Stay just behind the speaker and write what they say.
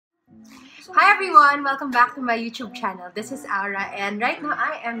Hi everyone! Welcome back to my YouTube channel. This is Aura and right now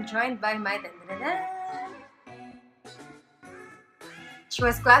I am joined by my She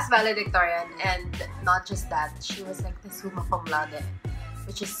was class valedictorian and not just that, she was like the summa cum laude,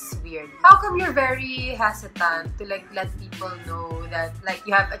 which is weird. How come you're very hesitant to like let people know that like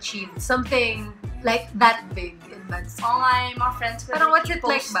you have achieved something like that big in med school? Oo nga, yung mga friends ko Parang what's it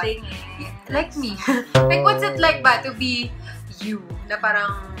like ba? Like me. Like what's it like ba to be you? Na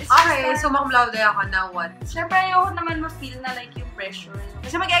parang, okay, summa cum laude ako, now what? Siyempre, ayoko naman ma-feel na like yung pressure.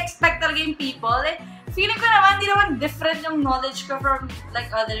 Kasi mag-expect talaga yung people. Like, feeling ko naman, hindi naman different yung knowledge ko from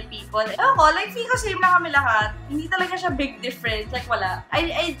like other people. Ako, like, feel ko same lang kami lahat. Hindi talaga siya big difference. Like, wala.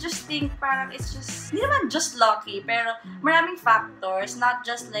 I just think parang it's just, hindi naman just lucky, pero maraming factors, not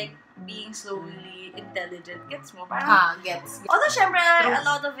just like being slowly intelligent. Gets mo? Parang, Gets. Although, syempre, a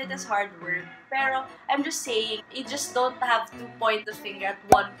lot of it is hard work. Pero, I'm just saying, you just don't have to point the finger at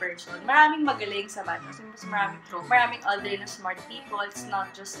one person. Maraming magaling sa math. Kasi mas maraming other na smart people. It's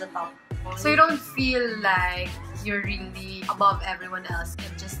not just the top. So you don't feel like you're really above everyone else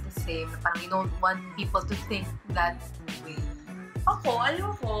and just the same? Parang you don't want people to think that way? Ako,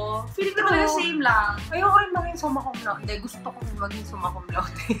 ayoko. Feeling ko talaga same lang. Ayoko rin maging summa cum laude. Hindi, gusto ko rin maging summa cum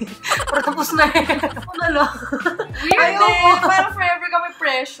laude. Pero tapos na eh. Ano lang. Weird eh. Parang forever kami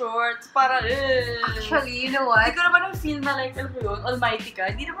pressured. Parang Actually, you know what? Hindi ko naman feel na like, alam mo yun, almighty ka.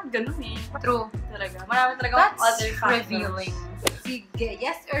 Hindi naman ganun eh. True. Talaga. Marami talaga other factors. That's revealing. Sige,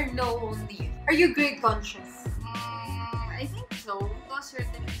 yes or no only? Are you grade conscious? I think so. To a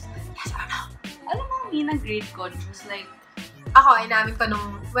certain extent. Yes or no? Alam mo, Mina, grade conscious. Like, ako, inamin ko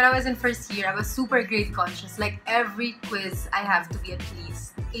nung, when I was in first year, I was super grade conscious. Like, every quiz, I have to be at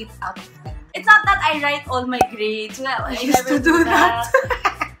least 8 out of 10. It's not that I write all my grades. Well, I used to do that.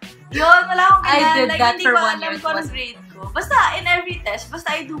 Yun, wala akong I did like, that for 1 year. Hindi ko alam kung anong grade ko. Basta, in every test,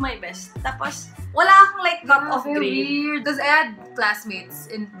 basta I do my best. Tapos, wala akong like cut-off grade. Weird. Because I had classmates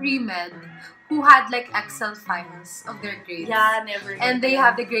in pre-med who had like Excel files of their grades. Yeah, never. And they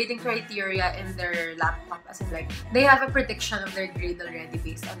have the grading criteria in their laptop. As in like, they have a prediction of their grade already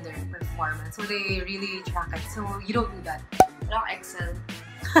based on their performance. So they really track it. So you don't do that. Walang Excel.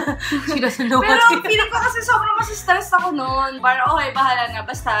 She doesn't know Pero what feeling ko kasi sobrang masistress ako noon. Parang, okay, bahala na.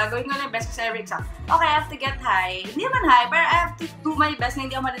 Basta, gawin ko na yung best ko sa every exam. Okay, I have to get high. Hindi naman high, pero I have to do my best na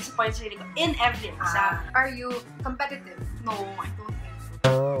hindi ako ma-disappoint sa sarili ko in every exam. Are you competitive? No, I don't think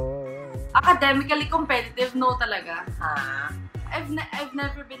so. Academically competitive, no talaga. I've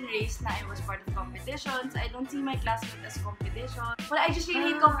never been raised na I was part of competitions. I don't see my classmates as competition. Well, I just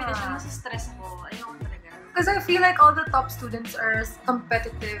really hate competition. Nasa-stress ako. Ayoko talaga. Because I feel like all the top students are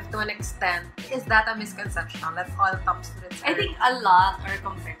competitive to an extent. Is that a misconception that all top students are? I think a lot are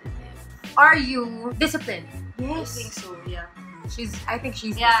competitive. Are you disciplined? Yes. I think so, yeah. I think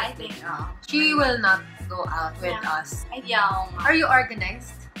she's yeah, disciplined. I think, She will not go out with us. Yeah. Are you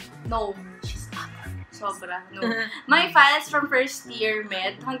organized? No. She's not organized. Sobra, no. My files from first year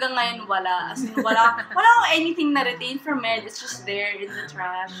med, hanggang ngayon wala. As in, wala akong anything na retain from med. It's just there in the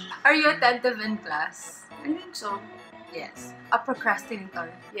trash. Are you attentive in class? I think so. Yes. A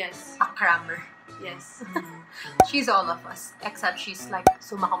procrastinator? Yes. A crammer? Yes. She's all of us, except she's like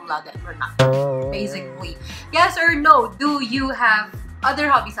summa cum laude and we're not. Basically. Yes or no? Do you have other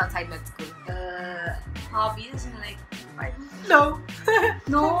hobbies outside med school? Hobbies? Like, pardon? No.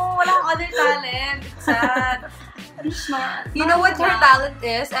 No, wala akong other talent. It's sad. I'm just not. You know what her talent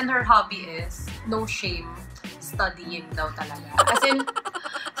is and her hobby is? No shame. Studying daw talaga. As in,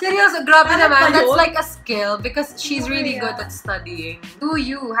 seryoso, grabe naman. That's like a skill because she's really good at studying. Do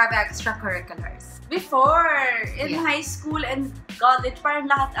you have extracurriculars? Before, in high school and college,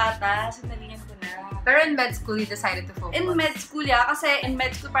 parang lahat ata, sinalingan ko na. Pero in med school, you decided to focus? In med school, yeah. Kasi in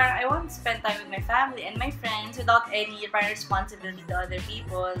med school, parang I want to spend time with my family and my friends without any parang responsibility to other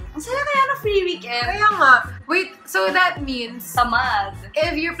people. Ang saya kaya na free weekend. Kaya nga. Wait, so that means tamad.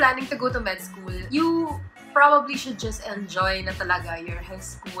 If you're planning to go to med school, you probably should just enjoy na talaga your high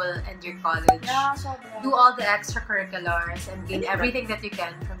school and your college. Yeah, sobra. Do all the extracurriculars and gain everything that you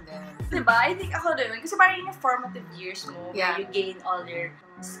can from them. Diba? I think ako rin. Kasi parang yung formative years mo Yeah. where you gain all your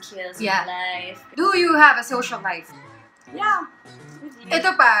skills in life. Do you have a social life? Yeah.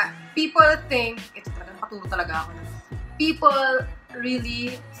 Ito pa, people think, ito talaga, nakaturo talaga ako na. People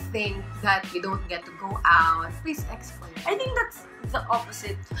really think that you don't get to go out. Please explain. I think that's the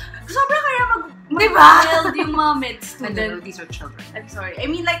opposite. Sobra kaya Diba? yung mga med I students. don't know, these are children. I'm sorry. I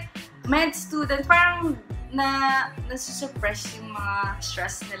mean like, med students, parang nasusuppress yung mga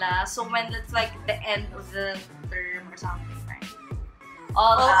stress nila. So when it's like the end of the term or something, right?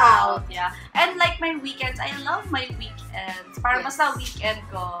 All out. Yeah. And like my weekends, I love my weekends. Parang basta weekend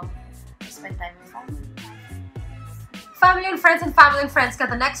ko. spend time with family. Family and friends and family and friends. The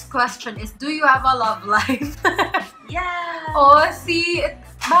next question is, do you have a love life? Yeah! Oh, see?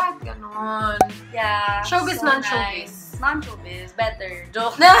 Bakit ganon? Yeah. Showbiz, so non-showbiz. Nice. Non-showbiz. Better.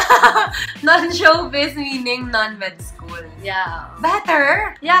 Joke. Non-showbiz meaning non-med school. Yeah.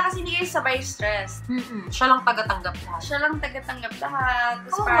 Better? Yeah, kasi hindi kayo sabay stress. Siya lang taga-tanggap lahat. Siya lang taga-tanggap lahat.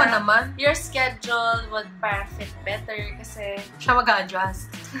 Oo naman. Your schedule would parang fit better kasi siya mag-a-adjust.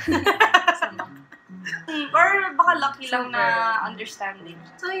 sama. Or baka lucky lang na understanding.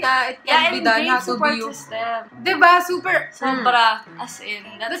 So yeah, it can be done. Has to be you. System. Diba? Super. Sobra. As in,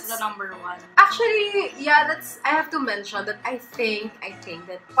 that's the number one. Actually, yeah, I have to mention that I think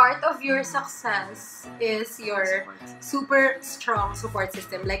that part of your success is your super strong support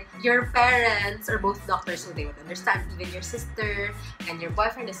system. Like, your parents are both doctors, so they would understand. Even your sister and your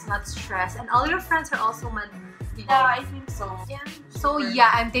boyfriend is not stressed. And all your friends are also yeah, I think so. Yeah. So yeah,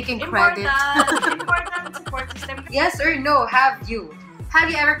 I'm taking credit. Important support system. Yes or no? Have you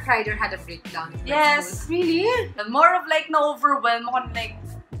ever cried or had a breakdown? Yes. Really? More of like na-overwhelm ako, like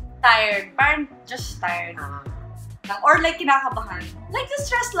tired. Parang just tired. Or like kinakabahan. Like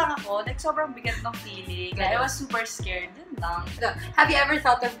stress lang ako. Like sobrang bigat ng feeling. Like, I was super scared. Yun lang. Have you ever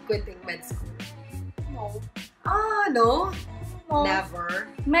thought of quitting med school? No. No? No.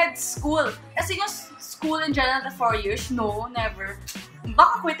 Never. Med school. Kasi yung school in general na 4 years, no, never.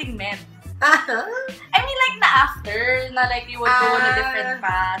 Baka quitting med. I mean, like, na after, na like, you would go on a different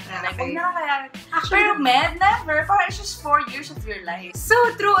path. Na like, huwag na kaya. Pero med, never. Parang it's just 4 years of your life. So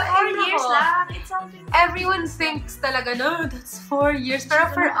true. 4 years lang. It's something. Everyone thinks talaga, no, that's 4 years.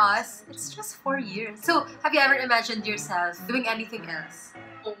 Pero for us, it's just 4 years. So, have you ever imagined yourself doing anything else?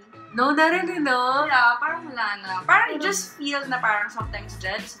 No, na rin, no? Yeah, parang wala na. Parang you just feel na parang sometimes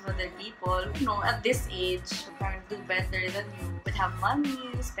jealous of other people. You know, at this age, parang do better than you. Would have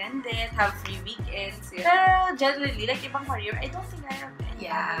money, spend it, have free weekends. Yeah. Pero generally, like ibang career, I don't think I have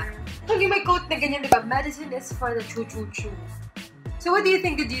any. Yeah. Actually, may quote na ganyan, diba? Medicine is for the choo-choo-choo. So what do you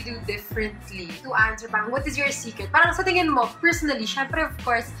think did you do differently to answer? Parang, what is your secret? Parang sa tingin mo, personally, syempre, of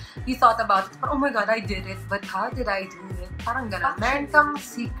course, you thought about it. Parang, oh my God, I did it. But how did I do it? Parang gano'n. Meron kang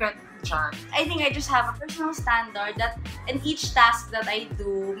secret dyan. I think I just have a personal standard that in each task that I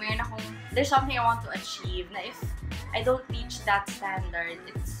do, there's something I want to achieve. Na if I don't reach that standard,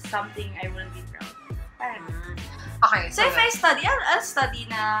 it's something I wouldn't be proud of. Parang. Okay. So if I study, I'll study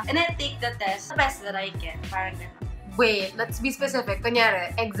na, and then take the test, the best that I can. Parang gano'n. Wait, let's be specific.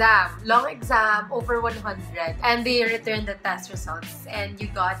 Kunyari, long exam, over 100, and they returned the test results, and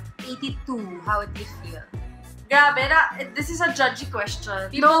you got 82. How would you feel? Grabe na, this is a judgy question.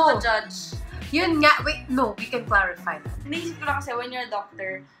 People to judge. Yun nga, wait, no, we can clarify that. Naisip ko lang kasi when you're a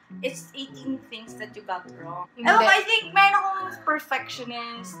doctor, it's 18 things that you got wrong. Hindi. I think meron akong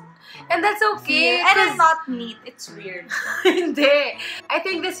perfectionist. And that's okay. And it's not neat. It's weird. Hindi. I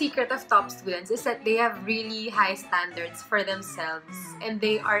think the secret of top students is that they have really high standards for themselves and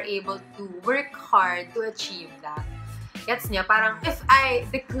they are able to work hard to achieve that. Gets niya? Parang, if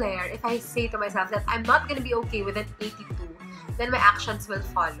I say to myself that I'm not gonna be okay with an 82, then my actions will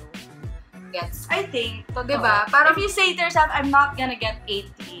follow. Gets? I think, diba? Parang, if you say to yourself, I'm not gonna get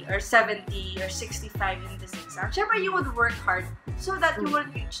 80 or 70 or 65 in this exam, syempre you would work hard so that you will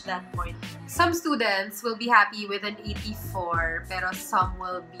reach that point. Some students will be happy with an 84, pero some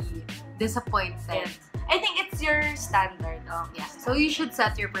will be disappointed. Yes. I think it's your standard. Yeah. So you should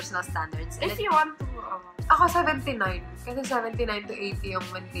set your personal standards. If you want to. Ako 79. Kasi 79 to 80 yung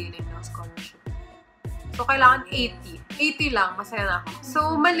maintaining ng scholarship. So, kailangan 80. 80 lang, masaya na ako. So,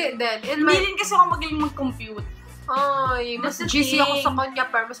 mali din. Hindi rin kasi ako magaling mag-compute. Ay, mas GC ako sa kanya,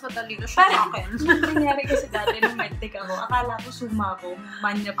 pero mas matalino siya sa akin. Nangyari kasi dati nung medtech ako, akala ko suma ko,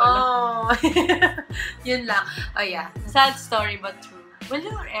 manya pala. Oh, yun lang. Oh, yeah. Sad story, but true. Will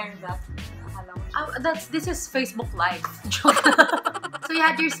you air that? This is Facebook Live. So, you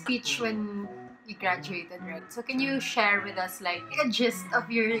had your speech when you graduated, right? So, can you share with us, like, a gist of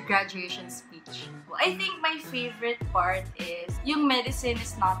your graduation speech? I think my favorite part is yung medicine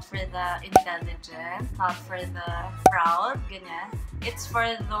is not for the intelligent, not for the proud, ganyan. It's for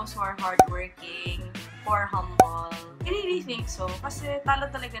those who are hardworking, or humble. I really think so. Kasi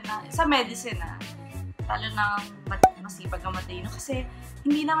talo talaga na, sa medicine talo na masipag ang matalino. Kasi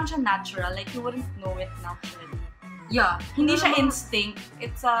hindi naman siya natural. Like, you wouldn't know it naturally. Yeah. Hindi siya instinct.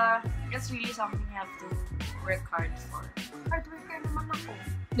 It's really something you have to work hard for. Hard worker naman ako.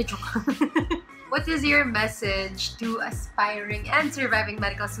 What is your message to aspiring and surviving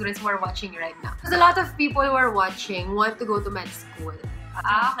medical students who are watching right now? Because a lot of people who are watching want to go to med school.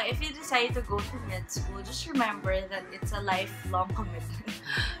 Okay. If you decide to go to med school, just remember that it's a lifelong commitment.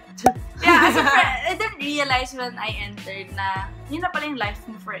 Yeah, realize when I entered na yun na pala yung life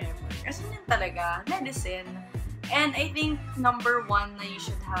mo forever. Kasi yun talaga, medicine. And I think number one na you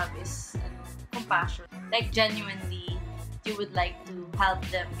should have is compassion. Like genuinely, you would like to help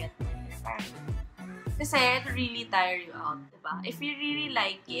them get better. Kasi it really tire you out, diba? If you really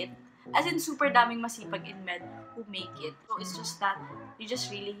like it, as in super daming masipag in med who make it. So it's just that you just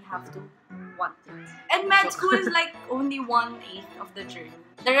really have to want it. And med school is like only 1/8 of the journey.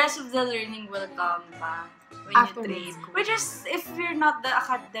 The rest of the learning will come pa when After you trade. Which is, if you're not the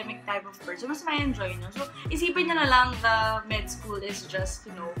academic type of person, mas may enjoy, no? So, isipin nyo na lang the med school is just,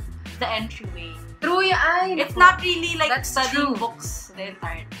 you know, the entryway. True yan. It's not really like That's studying true. books the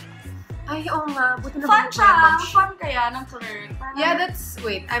entire time. Ay, oo nga. Buti na Fun buti siya! ko yan, Fun kaya ng clerk. Yeah,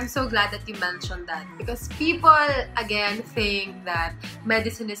 wait, I'm so glad that you mentioned that. Because people, again, think that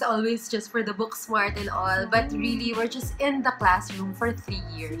medicine is always just for the book smart and all. But really, we're just in the classroom for 3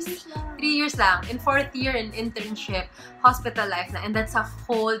 years. 3 years lang. In 4th year, in internship, hospital life na. And that's a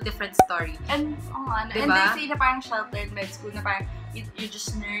whole different story. And, Diba? and they say na parang sheltered med school, na parang you're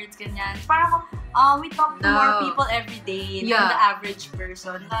just nerds, ganyan. Parang we talk to more people every day than the average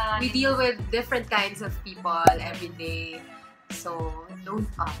person. We deal with different kinds of people every day. So, don't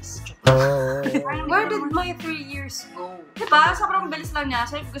ask. Where did my 3 years go? Diba? Sobrang bilis lang niya.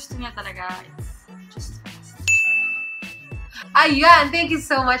 So, if gusto niya talaga, it's just fast. Ayan! Thank you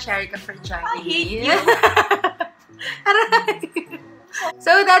so much, Erika, for joining I hate me. you!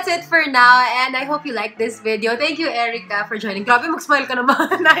 So that's it for now, and I hope you liked this video. Thank you, Erika, for joining. Grabe, mag-smile ka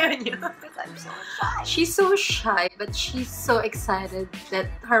naman. Ayaw niyo. I'm so shy. She's so shy, but she's so excited that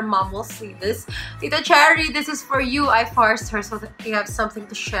her mom will see this. Tita Cherry, this is for you. I forced her so that you have something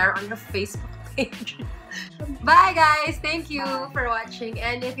to share on your Facebook page. Bye, guys. Thank you for watching.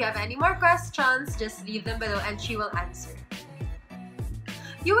 And if you have any more questions, just leave them below and she will answer.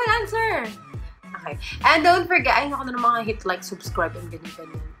 You will answer! Okay. And don't forget, ay, ako na ng mga hit, like, subscribe, and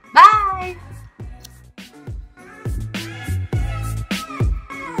ganyan. Bye!